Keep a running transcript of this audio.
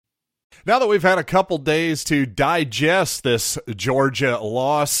Now that we've had a couple days to digest this Georgia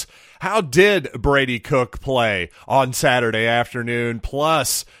loss, how did Brady Cook play on Saturday afternoon?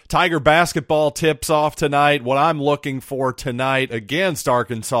 Plus, Tiger basketball tips off tonight. What I'm looking for tonight against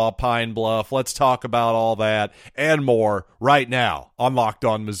Arkansas Pine Bluff. Let's talk about all that and more right now on Locked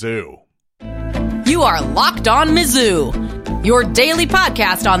On Mizzou. You are Locked On Mizzou, your daily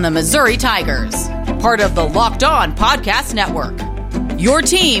podcast on the Missouri Tigers. Part of the Locked On Podcast Network. Your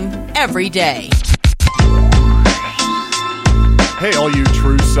team every day. Hey, all you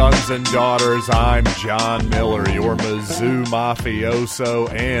true sons and daughters, I'm John Miller, your Mizzou mafioso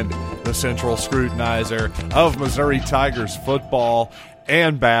and the central scrutinizer of Missouri Tigers football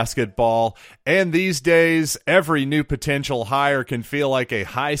and basketball. And these days, every new potential hire can feel like a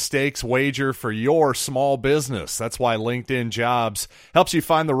high-stakes wager for your small business. That's why LinkedIn Jobs helps you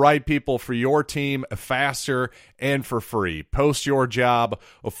find the right people for your team faster and for free. Post your job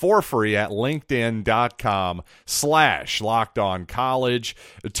for free at linkedin.com/lockedoncollege.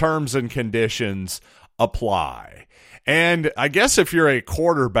 Terms and conditions apply. And I guess if you're a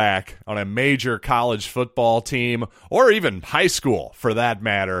quarterback on a major college football team, or even high school for that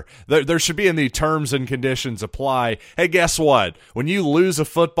matter, there should be in the terms and conditions apply. Hey, guess what? When you lose a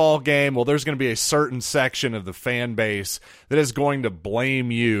football game, well, there's going to be a certain section of the fan base that is going to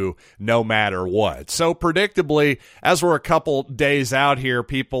blame you no matter what. So predictably, as we're a couple days out here,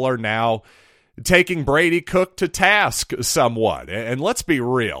 people are now taking Brady Cook to task somewhat. And let's be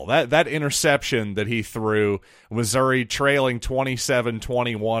real, that interception that he threw, Missouri trailing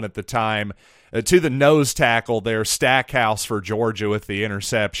 27-21 at the time, to the nose tackle there, Stackhouse for Georgia with the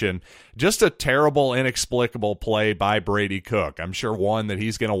interception. Just a terrible, inexplicable play by Brady Cook. I'm sure one that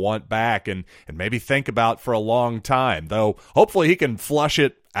he's going to want back and maybe think about for a long time, though hopefully he can flush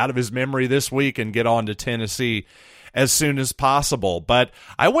it out of his memory this week and get on to Tennessee as soon as possible. But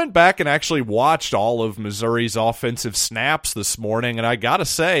I went back and actually watched all of Missouri's offensive snaps this morning, and I gotta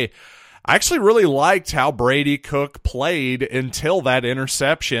say, I actually really liked how Brady Cook played until that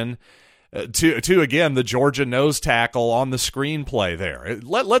interception to again, the Georgia nose tackle on the screenplay there.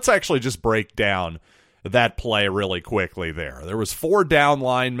 Let's actually just break down that play really quickly there. There was 4 down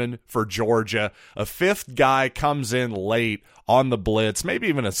linemen for Georgia. A 5th guy comes in late on the blitz, maybe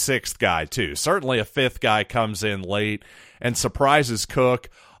even a 6th guy too. Certainly a 5th guy comes in late and surprises Cook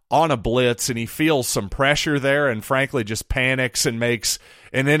on a blitz, and he feels some pressure there and frankly just panics and makes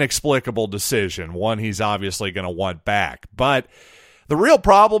an inexplicable decision, one he's obviously going to want back. But the real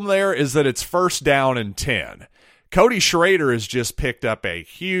problem there is that it's 1st down and 10. Cody Schrader has just picked up a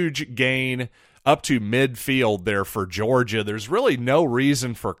huge gain up to midfield there for Georgia. There's really no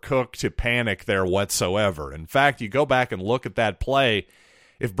reason for Cook to panic there whatsoever. In fact, you go back and look at that play.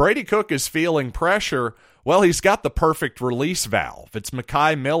 If Brady Cook is feeling pressure, well, he's got the perfect release valve. It's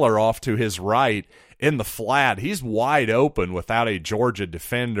Mekhi Miller off to his right in the flat. He's wide open without a Georgia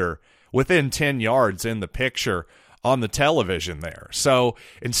defender within 10 yards in the picture on the television there. So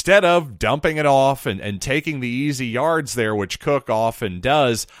instead of dumping it off and taking the easy yards there, which Cook often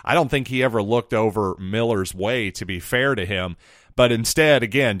does, I don't think he ever looked over Miller's way, to be fair to him. But instead,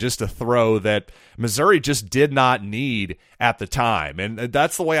 again, just a throw that Missouri just did not need at the time. And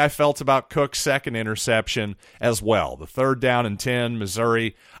that's the way I felt about Cook's second interception as well. The 3rd down and 10,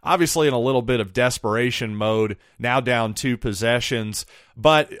 Missouri obviously in a little bit of desperation mode, now down 2 possessions.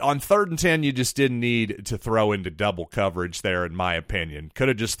 But on 3rd and 10, you just didn't need to throw into double coverage there, in my opinion. Could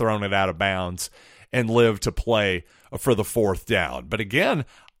have just thrown it out of bounds and lived to play for the 4th down. But again,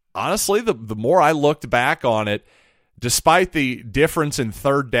 honestly, the more I looked back on it, despite the difference in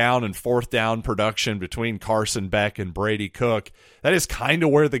 3rd down and 4th down production between Carson Beck and Brady Cook, that is kind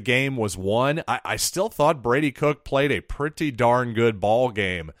of where the game was won. I still thought Brady Cook played a pretty darn good ball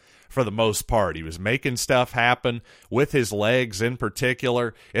game for the most part. He was making stuff happen with his legs in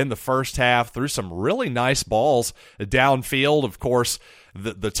particular in the first half, threw some really nice balls downfield. Of course,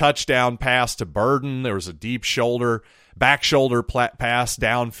 the touchdown pass to Burden, there was a deep back shoulder pass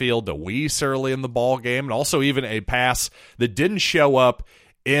downfield to Weiss early in the ball game, and also even a pass that didn't show up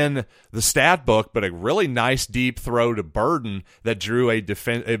in the stat book, but a really nice deep throw to Burden that drew a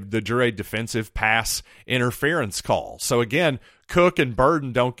defensive pass interference call. So again, Cook and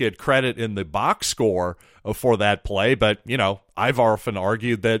Burden don't get credit in the box score for that play, but I've often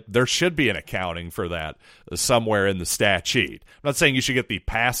argued that there should be an accounting for that somewhere in the stat sheet. I'm not saying you should get the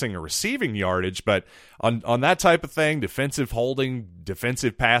passing or receiving yardage, but on that type of thing, defensive holding,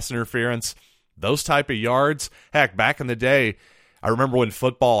 defensive pass interference, those type of yards, heck, back in the day, I remember when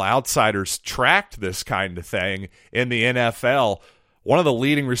Football Outsiders tracked this kind of thing in the NFL, one of the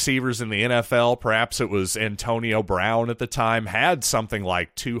leading receivers in the NFL, perhaps it was Antonio Brown at the time, had something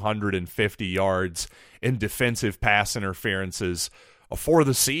like 250 yards in defensive pass interferences for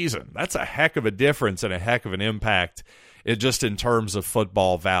the season. That's a heck of a difference and a heck of an impact just in terms of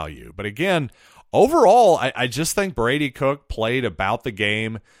football value. But again, overall, I just think Brady Cook played about the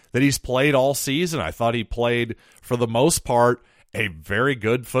game that he's played all season. I thought he played, for the most part, a very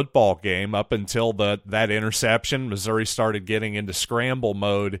good football game up until that interception. Missouri started getting into scramble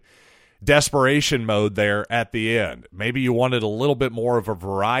mode, desperation mode there at the end. Maybe you wanted a little bit more of a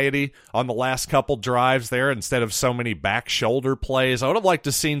variety on the last couple drives there instead of so many back shoulder plays. I would have liked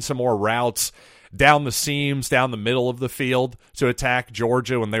to seen some more routes down the seams, down the middle of the field to attack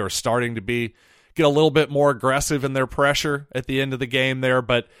Georgia when they were starting to get a little bit more aggressive in their pressure at the end of the game there.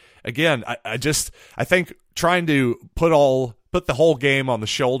 But again, I think trying to put the whole game on the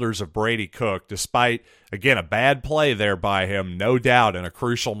shoulders of Brady Cook, despite, again, a bad play there by him, no doubt, in a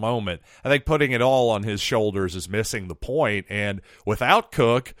crucial moment. I think putting it all on his shoulders is missing the point. And without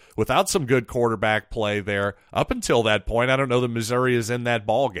Cook, without some good quarterback play there, up until that point, I don't know that Missouri is in that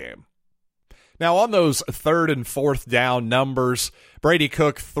ball game. Now, on those 3rd and 4th down numbers, Brady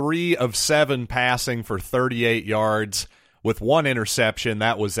Cook 3 of 7 passing for 38 yards with 1 interception.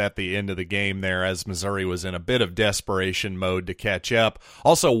 That was at the end of the game there as Missouri was in a bit of desperation mode to catch up.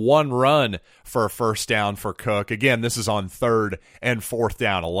 Also 1 run for a first down for Cook. Again, this is on 3rd and 4th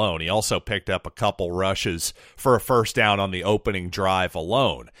down alone. He also picked up a couple rushes for a first down on the opening drive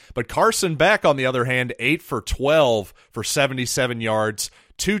alone. But Carson Beck, on the other hand, 8 for 12 for 77 yards,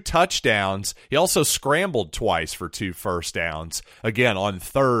 2 touchdowns. He also scrambled twice for 2 first downs. Again, on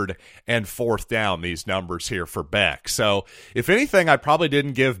 3rd and 4th down, these numbers here for Beck. So, if anything, I probably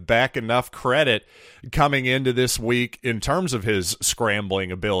didn't give Beck enough credit coming into this week in terms of his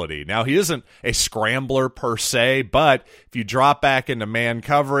scrambling ability. Now, he isn't a scrambler per se, but if you drop back into man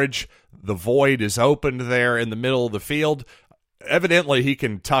coverage, the void is opened there in the middle of the field. Evidently, he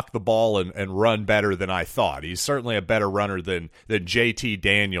can tuck the ball and run better than I thought. He's certainly a better runner than J.T.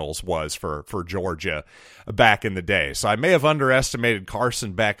 Daniels was for Georgia back in the day. So I may have underestimated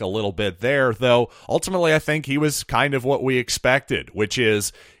Carson Beck a little bit there, though ultimately I think he was kind of what we expected, which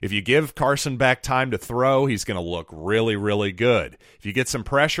is if you give Carson Beck time to throw, he's going to look really, really good. If you get some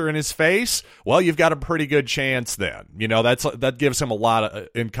pressure in his face, well, you've got a pretty good chance then. You know, that gives him a lot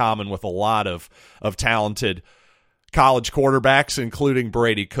in common with a lot of talented college quarterbacks, including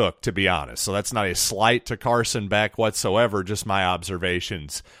Brady Cook, to be honest. So that's not a slight to Carson Beck whatsoever, just my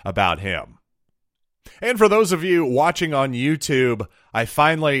observations about him. And for those of you watching on YouTube, I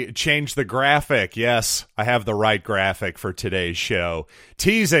finally changed the graphic. Yes, I have the right graphic for today's show.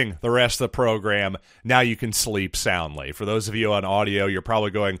 Teasing the rest of the program, now you can sleep soundly. For those of you on audio, you're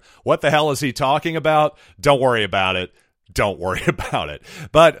probably going, what the hell is he talking about? Don't worry about it. Don't worry about it.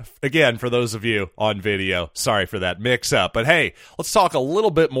 But again, for those of you on video, sorry for that mix-up. But hey, let's talk a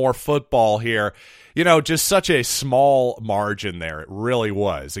little bit more football here. You know, just such a small margin there. It really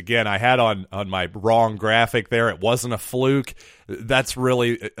was. Again, I had on my wrong graphic there. It wasn't a fluke. That's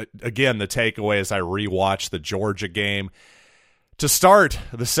really, again, the takeaway as I rewatched the Georgia game. To start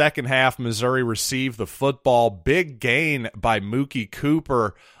the second half, Missouri received the football. Big gain by Mookie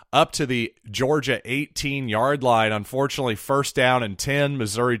Cooper up to the Georgia 18-yard line. Unfortunately, 1st down and 10.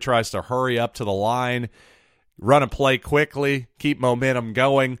 Missouri tries to hurry up to the line, run a play quickly, keep momentum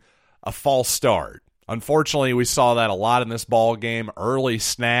going. A false start. Unfortunately, we saw that a lot in this ball game. Early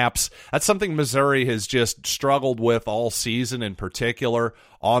snaps. That's something Missouri has just struggled with all season, in particular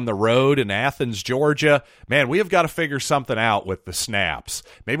on the road in Athens, Georgia. Man, we have got to figure something out with the snaps.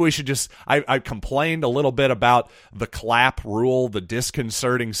 Maybe we should just, I complained a little bit about the clap rule, the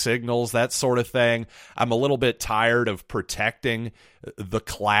disconcerting signals, that sort of thing. I'm a little bit tired of protecting the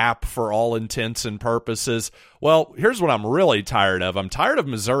clap for all intents and purposes. Well, here's what I'm really tired of. I'm tired of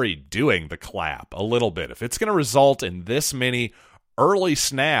Missouri doing the clap a little bit. If it's going to result in this many early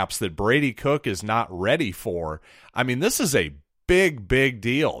snaps that Brady Cook is not ready for, I mean, this is a big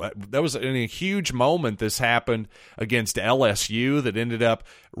deal. That was in a huge moment. This happened against LSU that ended up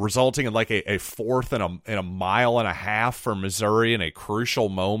resulting in like a 4th and a mile and a half for Missouri in a crucial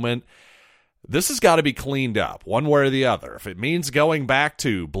moment. This has got to be cleaned up one way or the other. If it means going back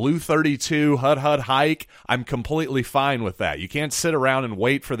to Blue 32, Hud hike, I'm completely fine with that. You can't sit around and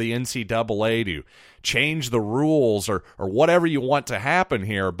wait for the NCAA to change the rules or whatever you want to happen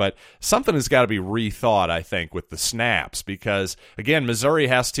here, but something has got to be rethought, I think, with the snaps because, again, Missouri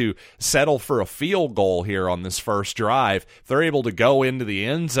has to settle for a field goal here on this first drive. If they're able to go into the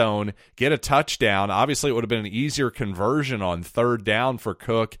end zone, get a touchdown, obviously it would have been an easier conversion on 3rd down for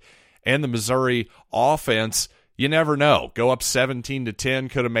Cook and the Missouri offense. you never know. Go up 17-10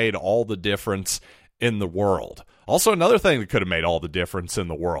 could have made all the difference in the world. Also, another thing that could have made all the difference in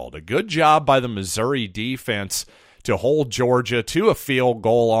the world, a good job by the Missouri defense to hold Georgia to a field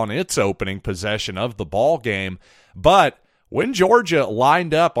goal on its opening possession of the ball game. But when Georgia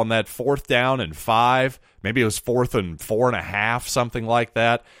lined up on that 4th down and 5, maybe it was 4th and 4.5, something like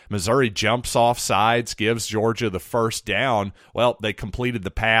that, Missouri jumps off sides, gives Georgia the first down. Well, they completed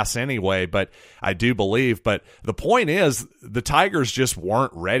the pass anyway, but I do believe. But the point is, the Tigers just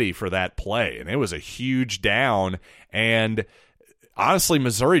weren't ready for that play, and it was a huge down. And honestly,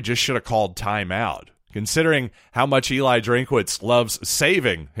 Missouri just should have called timeout. Considering how much Eli Drinkwitz loves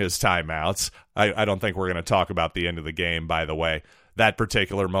saving his timeouts, I don't think we're going to talk about the end of the game, by the way, that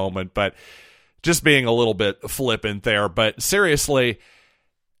particular moment, but just being a little bit flippant there. But seriously,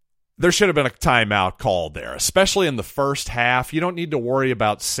 there should have been a timeout called there, especially in the first half. You don't need to worry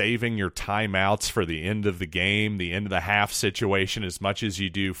about saving your timeouts for the end of the game, the end of the half situation, as much as you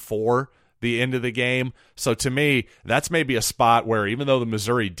do for the end of the game. So to me, that's maybe a spot where even though the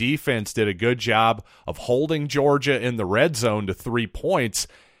Missouri defense did a good job of holding Georgia in the red zone to 3 points,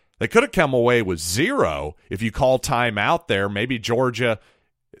 they could have come away with 0 if you call timeout there. Maybe Georgia,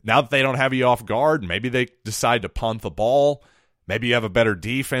 now that they don't have you off guard, maybe they decide to punt the ball. Maybe you have a better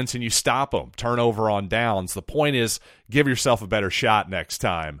defense and you stop them, turnover on downs. The point is, give yourself a better shot next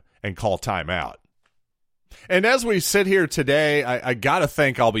time and call timeout. And as we sit here today, I got to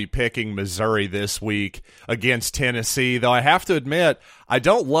think I'll be picking Missouri this week against Tennessee, though I have to admit, I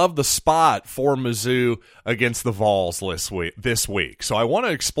don't love the spot for Mizzou against the Vols this week. So I want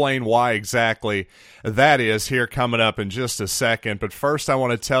to explain why exactly that is here coming up in just a second. But first, I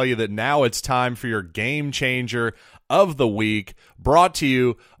want to tell you that now it's time for your game changer of the week, brought to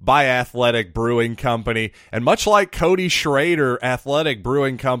you by Athletic Brewing Company. And much like Cody Schrader, Athletic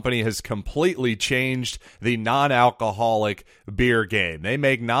Brewing Company has completely changed the non-alcoholic beer game. They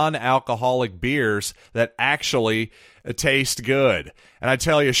make non-alcoholic beers that actually taste good. And I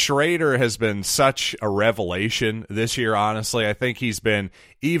tell you, Schrader has been such a revelation this year, honestly. I think he's been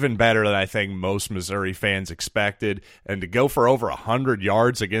even better than I think most Missouri fans expected. And to go for over 100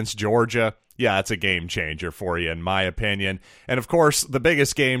 yards against Georgia, yeah, that's a game changer for you, in my opinion. And, of course, the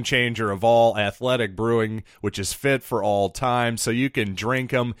biggest game changer of all, Athletic Brewing, which is fit for all time, so you can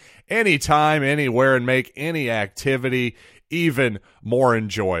drink them anytime, anywhere, and make any activity even more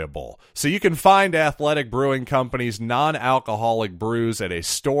enjoyable. So you can find Athletic Brewing Company's non-alcoholic brews at a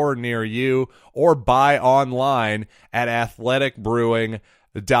store near you or buy online at athleticbrewing.com.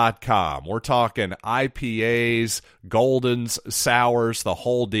 We're talking IPAs, Goldens, Sours, the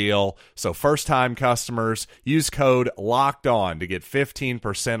whole deal. So first-time customers, use code LOCKEDON to get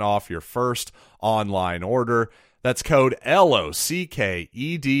 15% off your first online order. That's code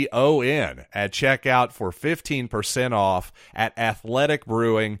LOCKEDON at checkout for 15% off at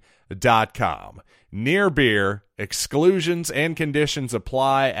athleticbrewing.com. Near beer, exclusions and conditions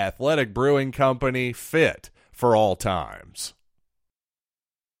apply. Athletic Brewing Company, fit for all times.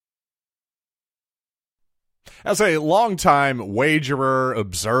 As a longtime wagerer,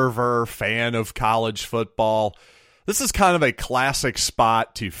 observer, fan of college football, this is kind of a classic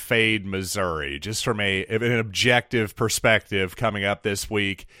spot to fade Missouri, just from an objective perspective coming up this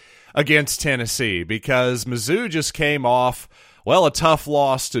week against Tennessee, because Mizzou just came off, well, a tough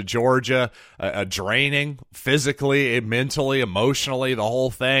loss to Georgia, a draining physically, mentally, emotionally, the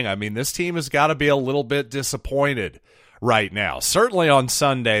whole thing. I mean, this team has got to be a little bit disappointed right now. Certainly on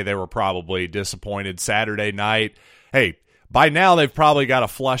Sunday, they were probably disappointed. Saturday night, hey, by now they've probably got to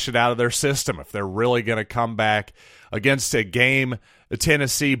flush it out of their system if they're really going to come back against a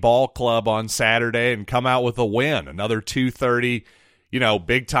Tennessee ball club on Saturday and come out with a win. Another 2:30,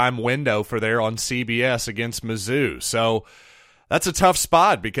 big-time window for there on CBS against Mizzou. So that's a tough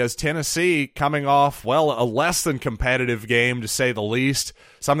spot because Tennessee coming off, well, a less than competitive game to say the least,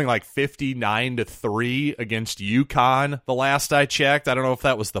 something like 59-3 against UConn the last I checked. I don't know if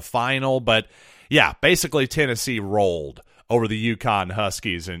that was the final, but yeah, basically Tennessee rolled over the UConn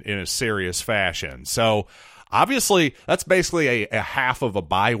Huskies in a serious fashion. So obviously, that's basically a half of a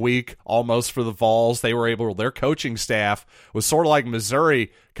bye week almost for the Vols. Their coaching staff was sort of like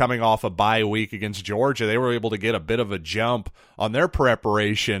Missouri coming off a bye week against Georgia. They were able to get a bit of a jump on their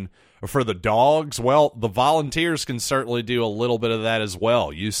preparation for the Dogs. Well, the Volunteers can certainly do a little bit of that as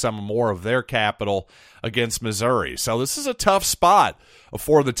well, use some more of their capital against Missouri. So this is a tough spot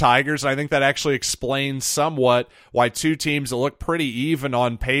for the Tigers. I think that actually explains somewhat why two teams that look pretty even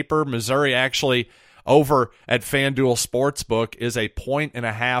on paper, Missouri actually over at FanDuel Sportsbook is a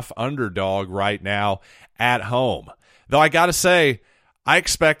 1.5 underdog right now at home. Though I got to say, I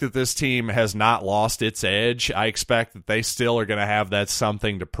expect that this team has not lost its edge. I expect that they still are going to have that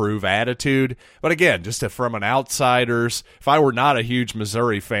something to prove attitude. But again, just from an outsider's, if I were not a huge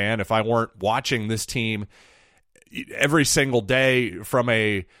Missouri fan, if I weren't watching this team every single day from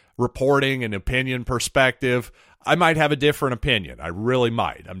a reporting and opinion perspective, I might have a different opinion. I really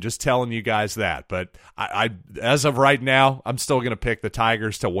might. I'm just telling you guys that. But I as of right now, I'm still going to pick the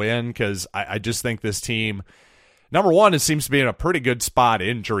Tigers to win because I just think this team, number one, it seems to be in a pretty good spot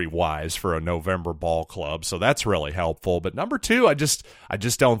injury-wise for a November ball club, so that's really helpful. But number two, I just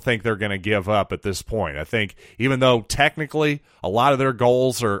don't think they're going to give up at this point. I think even though technically a lot of their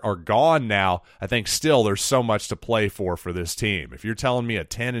goals are gone now, I think still there's so much to play for this team. If you're telling me a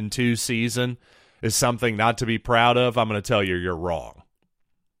 10-2 season is something not to be proud of, I'm going to tell you you're wrong.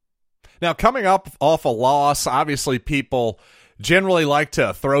 Now, coming up off a loss, obviously people generally like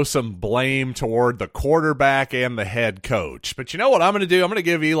to throw some blame toward the quarterback and the head coach. But you know what I'm going to do? I'm going to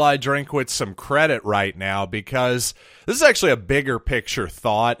give Eli Drinkwitz some credit right now because this is actually a bigger picture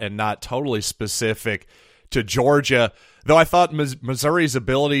thought and not totally specific to Georgia, though I thought Missouri's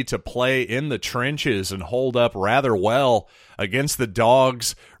ability to play in the trenches and hold up rather well against the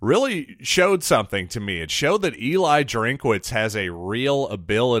Dogs really showed something to me. It showed that Eli Drinkwitz has a real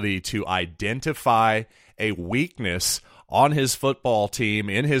ability to identify a weakness on his football team,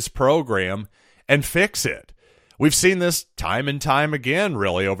 in his program, and fix it. We've seen this time and time again,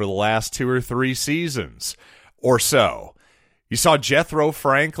 really, over the last 2 or 3 seasons or so. You saw Jethro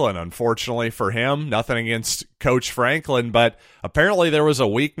Franklin, unfortunately for him, nothing against Coach Franklin, but apparently there was a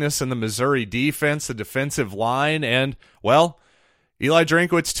weakness in the Missouri defense, the defensive line, and, well, Eli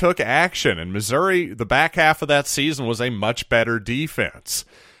Drinkwitz took action, and Missouri, the back half of that season, was a much better defense.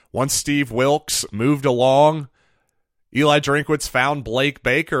 Once Steve Wilkes moved along, Eli Drinkwitz found Blake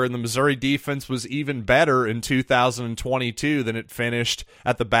Baker, and the Missouri defense was even better in 2022 than it finished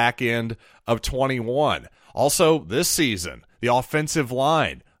at the back end of 21. Also, this season, the offensive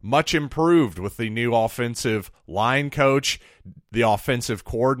line, much improved with the new offensive line coach, the offensive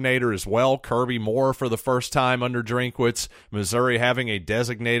coordinator as well, Kirby Moore for the first time under Drinkwitz, Missouri having a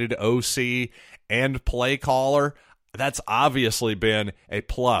designated OC and play caller. That's obviously been a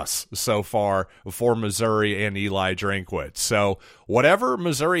plus so far for Missouri and Eli Drinkwitz. So whatever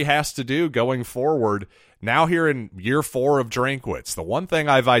Missouri has to do going forward, now here in year 4 of Drinkwitz, the one thing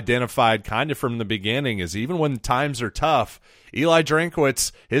I've identified kind of from the beginning is even when times are tough, Eli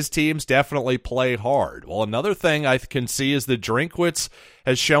Drinkwitz, his teams definitely play hard. Well, another thing I can see is that Drinkwitz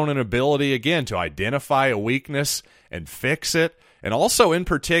has shown an ability, again, to identify a weakness and fix it, and also in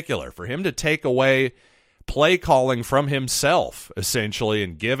particular for him to take away play calling from himself, essentially,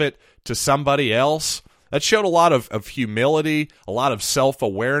 and give it to somebody else. That showed a lot of humility, a lot of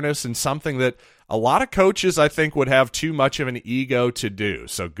self-awareness, and something that a lot of coaches, I think, would have too much of an ego to do.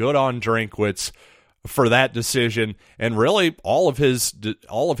 So good on Drinkwitz for that decision, and really all of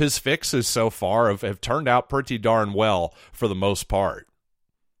his fixes so far have turned out pretty darn well for the most part.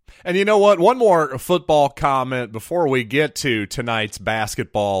 And you know what? One more football comment before we get to tonight's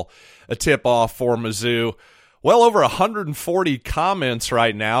basketball, a tip-off for Mizzou. Well over 140 comments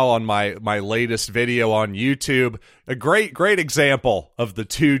right now on my latest video on YouTube. A great example of the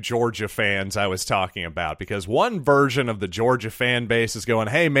 2 Georgia fans I was talking about, because one version of the Georgia fan base is going,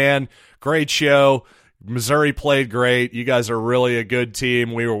 hey man, great show. Missouri played great. You guys are really a good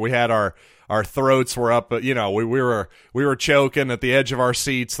team. We had our throats were up, but we were choking at the edge of our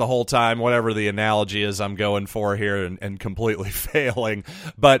seats the whole time, whatever the analogy is I'm going for here, and completely failing.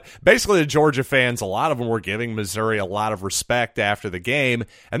 But basically the Georgia fans, a lot of them were giving Missouri a lot of respect after the game.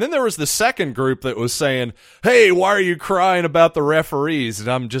 And then there was the second group that was saying, hey, why are you crying about the referees? And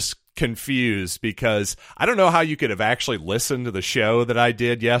I'm just confused, because I don't know how you could have actually listened to the show that I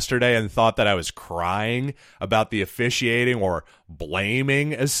did yesterday and thought that I was crying about the officiating or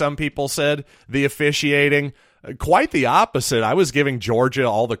blaming, as some people said, the officiating. Quite the opposite. I was giving Georgia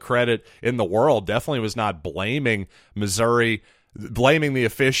all the credit in the world. Definitely was not blaming Missouri, blaming the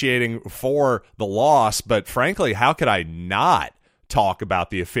officiating for the loss. But frankly, how could I not talk about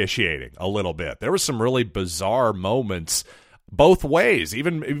the officiating a little bit? There were some really bizarre moments both ways.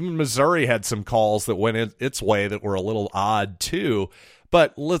 Even Missouri had some calls that went its way that were a little odd too.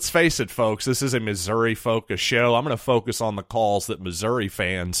 But let's face it, folks, this is a Missouri-focused show. I'm going to focus on the calls that Missouri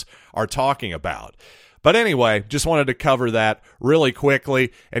fans are talking about. But anyway, just wanted to cover that really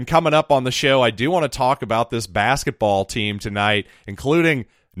quickly. And coming up on the show, I do want to talk about this basketball team tonight, including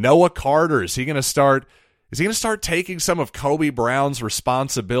Noah Carter. Is he going to start taking some of Kobe Brown's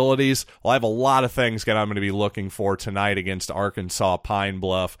responsibilities? Well, I have a lot of things that I'm going to be looking for tonight against Arkansas Pine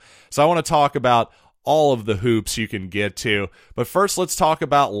Bluff. So I want to talk about all of the hoops you can get to. But first, let's talk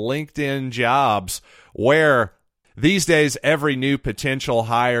about LinkedIn Jobs, where these days every new potential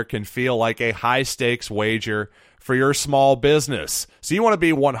hire can feel like a high-stakes wager for your small business. So you want to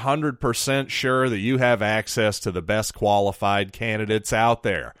be 100% sure that you have access to the best qualified candidates out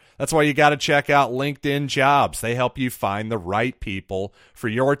there. That's why you got to check out LinkedIn Jobs. They help you find the right people for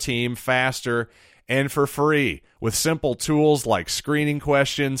your team faster and for free, with simple tools like screening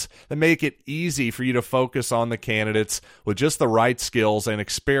questions that make it easy for you to focus on the candidates with just the right skills and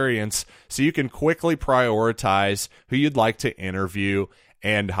experience so you can quickly prioritize who you'd like to interview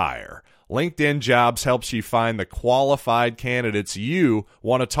and hire. LinkedIn Jobs helps you find the qualified candidates you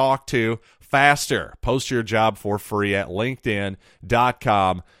want to talk to faster. Post your job for free at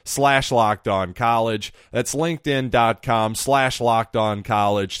linkedin.com/lockedoncollege. That's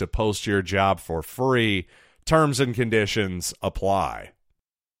linkedin.com/lockedoncollege to post your job for free. Terms and conditions apply.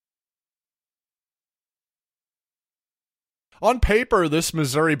 On paper, this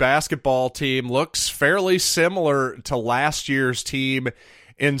Missouri basketball team looks fairly similar to last year's team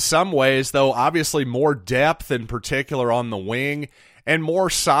in some ways, though obviously more depth in particular on the wing and more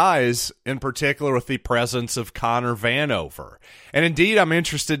size in particular with the presence of Connor Vanover. And indeed, I'm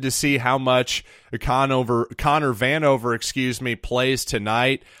interested to see how much Connor Vanover, plays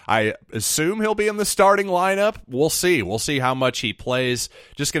tonight. I assume he'll be in the starting lineup. We'll see. We'll see how much he plays.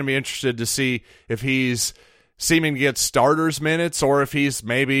 Just going to be interested to see if he's seeming to get starters minutes or if he's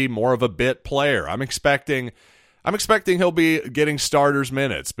maybe more of a bit player. I'm expecting he'll be getting starters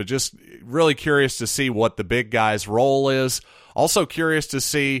minutes, but just really curious to see what the big guy's role is. Also curious to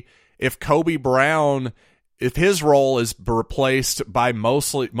see if Kobe Brown, if his role is replaced by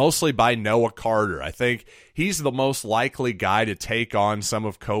mostly by Noah Carter. I think he's the most likely guy to take on some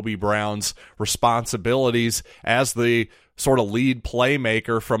of Kobe Brown's responsibilities as the sort of lead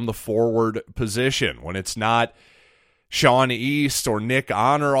playmaker from the forward position. When it's not Sean East or Nick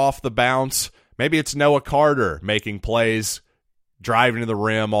Honor off the bounce, maybe it's Noah Carter making plays, driving to the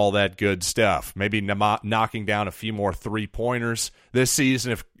rim, all that good stuff. Maybe knocking down a few more three-pointers this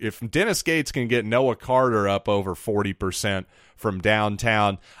season. If Dennis Gates can get Noah Carter up over 40% from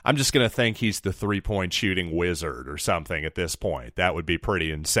downtown, I'm just going to think he's the three-point shooting wizard or something at this point. That would be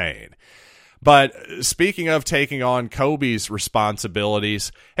pretty insane. But speaking of taking on Kobe's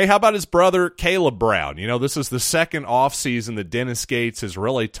responsibilities, hey, how about his brother Caleb Brown? You know, this is the second offseason that Dennis Gates has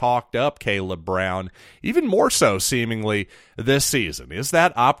really talked up Caleb Brown, even more so seemingly this season. Is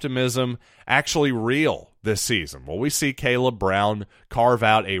that optimism actually real this season? Will we see Caleb Brown carve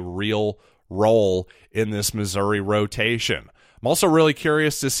out a real role in this Missouri rotation? I'm also really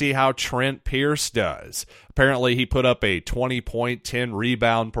curious to see how Trent Pierce does. Apparently, he put up a 20-point,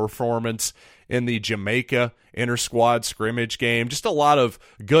 10-rebound performance in the Jamaica inter-squad scrimmage game. Just a lot of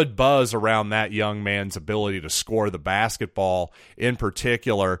good buzz around that young man's ability to score the basketball in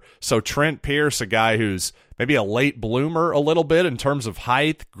particular. So Trent Pierce, a guy who's maybe a late bloomer a little bit in terms of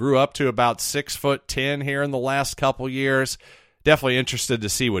height, grew up to about 6'10" here in the last couple years. Definitely interested to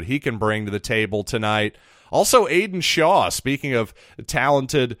see what he can bring to the table tonight. Also, Aiden Shaw, speaking of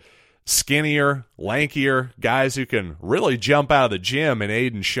talented, skinnier, lankier guys who can really jump out of the gym in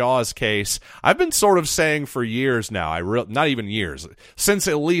Aiden Shaw's case. I've been sort of saying for years now, not even years, since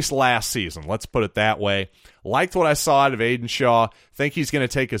at least last season, let's put it that way. Liked what I saw out of Aiden Shaw. Think he's going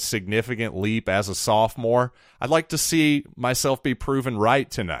to take a significant leap as a sophomore. I'd like to see myself be proven right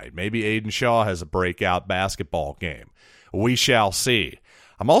tonight. Maybe Aiden Shaw has a breakout basketball game. We shall see.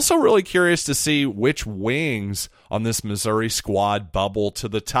 I'm also really curious to see which wings on this Missouri squad bubble to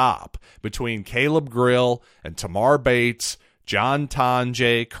the top between Caleb Grill and Tamar Bates, John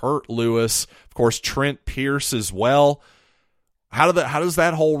Tonje, Kurt Lewis, of course Trent Pierce as well. How does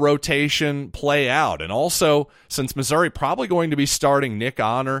that whole rotation play out? And also, since Missouri probably going to be starting Nick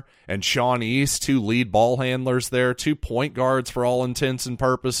Honor and Sean East, two lead ball handlers there, 2 point guards for all intents and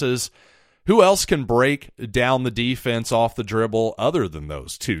purposes, who else can break down the defense off the dribble other than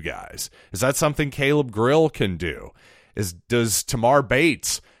those two guys? Is that something Caleb Grill can do? Does Tamar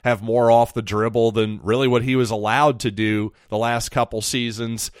Bates have more off the dribble than really what he was allowed to do the last couple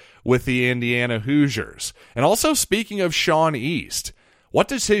seasons with the Indiana Hoosiers? And also, speaking of Sean East, what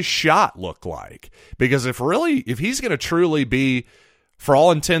does his shot look like? Because if he's going to truly be, for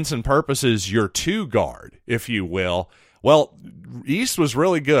all intents and purposes, your two guard, if you will, well, East was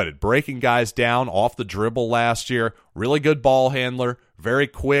really good at breaking guys down off the dribble last year. Really good ball handler, very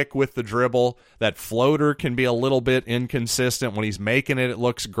quick with the dribble. That floater can be a little bit inconsistent. When he's making it, it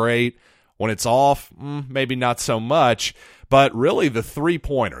looks great. When it's off, maybe not so much. But really, the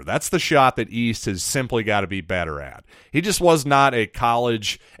three-pointer, that's the shot that East has simply got to be better at. He just was not a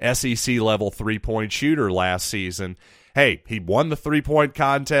college SEC-level three-point shooter last season. Hey, he won the three-point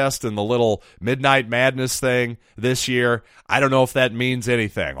contest and the little Midnight Madness thing this year. I don't know if that means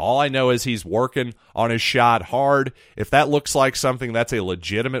anything. All I know is he's working on his shot hard. If that looks like something that's a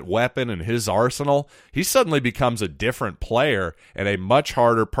legitimate weapon in his arsenal, he suddenly becomes a different player and a much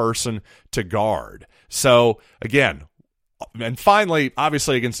harder person to guard. So, again, and finally,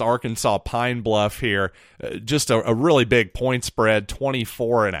 obviously against Arkansas Pine Bluff here, just a really big point spread,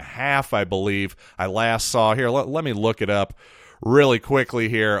 24.5, I believe I last saw here. Let me look it up really quickly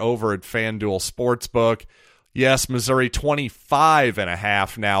here over at FanDuel Sportsbook. Yes, Missouri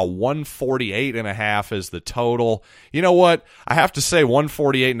 25.5 now, 148.5 is the total. You know what? I have to say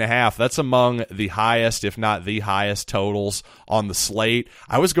 148.5, that's among the highest, if not the highest totals on the slate.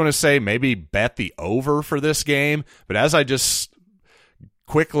 I was going to say maybe bet the over for this game, but as I just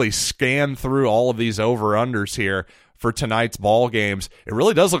quickly scan through all of these over-unders here for tonight's ball games, it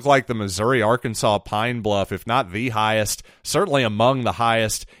really does look like the Missouri-Arkansas Pine Bluff, if not the highest, certainly among the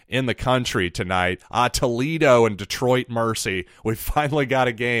highest in the country tonight. Toledo and Detroit Mercy, we finally got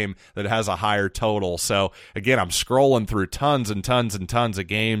a game that has a higher total. So, again, I'm scrolling through tons and tons and tons of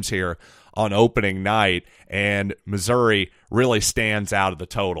games here on opening night, and Missouri really stands out of the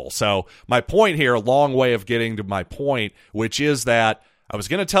total. So, my point here, a long way of getting to my point, which is that I was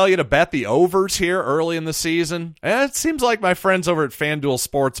going to tell you to bet the overs here early in the season, and it seems like my friends over at FanDuel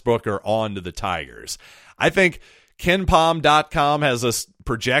Sportsbook are on to the Tigers. I think KenPom.com has us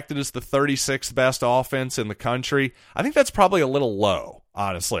projected as the 36th best offense in the country. I think that's probably a little low,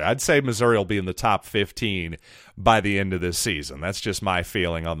 honestly. I'd say Missouri will be in the top 15 by the end of this season. That's just my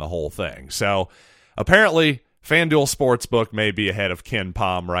feeling on the whole thing. So apparently FanDuel Sportsbook may be ahead of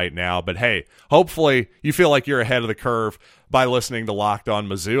KenPom right now, but hey, hopefully you feel like you're ahead of the curve by listening to Locked On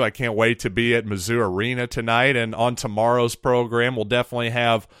Mizzou. I can't wait to be at Mizzou Arena tonight, and on tomorrow's program, we'll definitely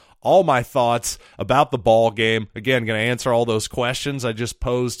have all my thoughts about the ball game. Again, going to answer all those questions I just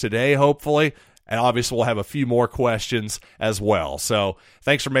posed today, hopefully, and obviously we'll have a few more questions as well. So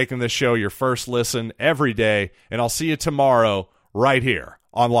thanks for making this show your first listen every day, and I'll see you tomorrow right here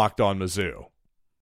on Locked On Mizzou.